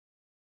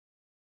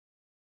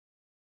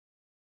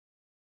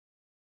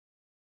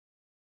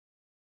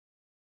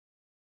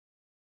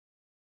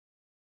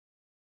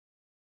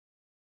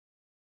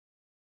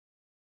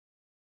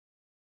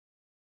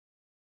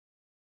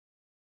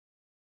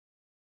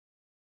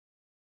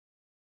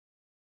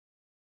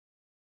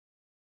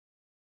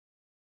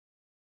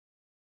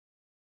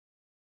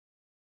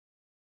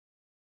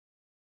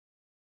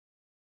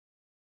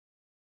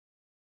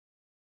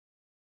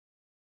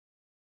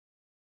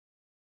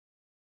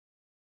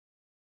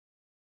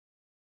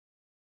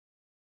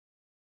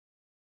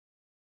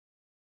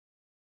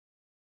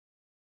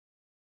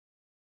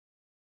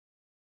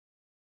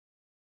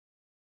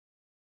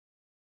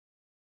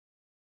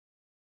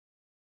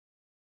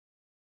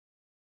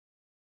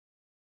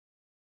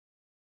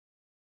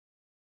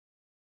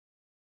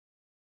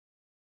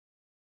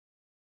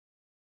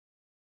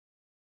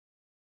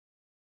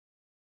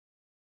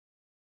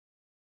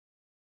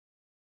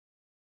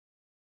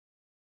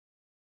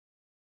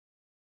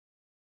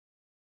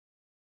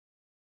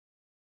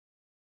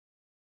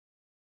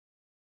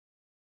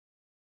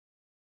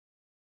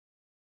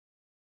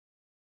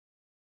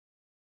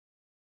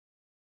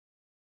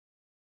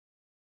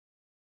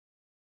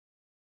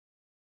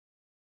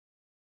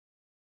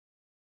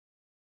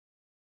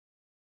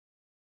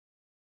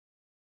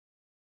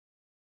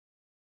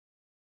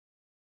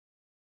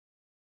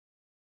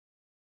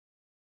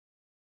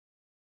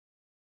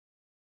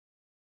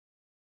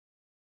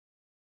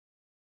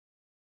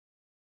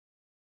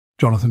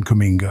Jonathan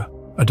Kuminga,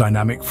 a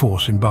dynamic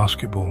force in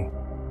basketball.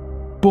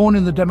 Born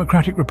in the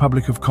Democratic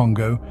Republic of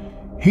Congo,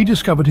 he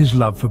discovered his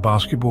love for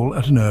basketball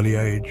at an early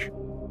age.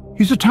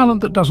 He's a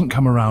talent that doesn't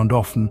come around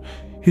often.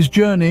 His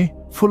journey,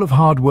 full of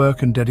hard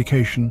work and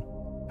dedication,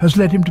 has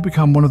led him to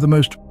become one of the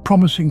most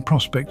promising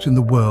prospects in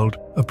the world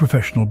of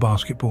professional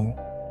basketball.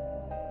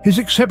 His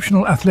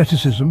exceptional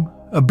athleticism,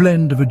 a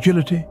blend of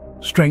agility,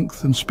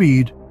 strength and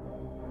speed,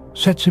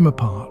 sets him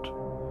apart.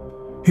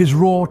 His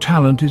raw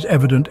talent is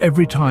evident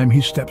every time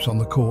he steps on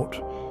the court.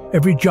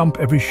 Every jump,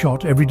 every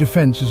shot, every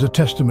defense is a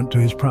testament to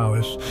his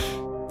prowess.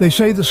 They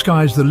say the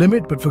sky's the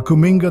limit, but for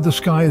Kuminga, the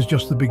sky is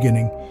just the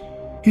beginning.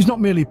 He's not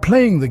merely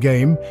playing the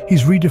game,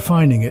 he's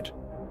redefining it.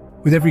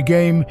 With every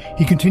game,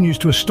 he continues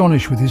to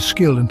astonish with his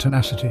skill and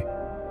tenacity.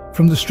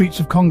 From the streets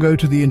of Congo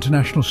to the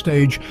international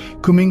stage,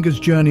 Kuminga's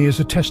journey is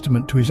a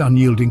testament to his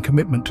unyielding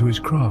commitment to his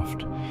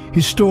craft.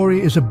 His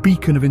story is a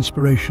beacon of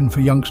inspiration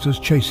for youngsters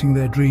chasing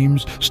their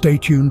dreams. Stay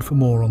tuned for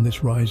more on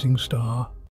this rising star.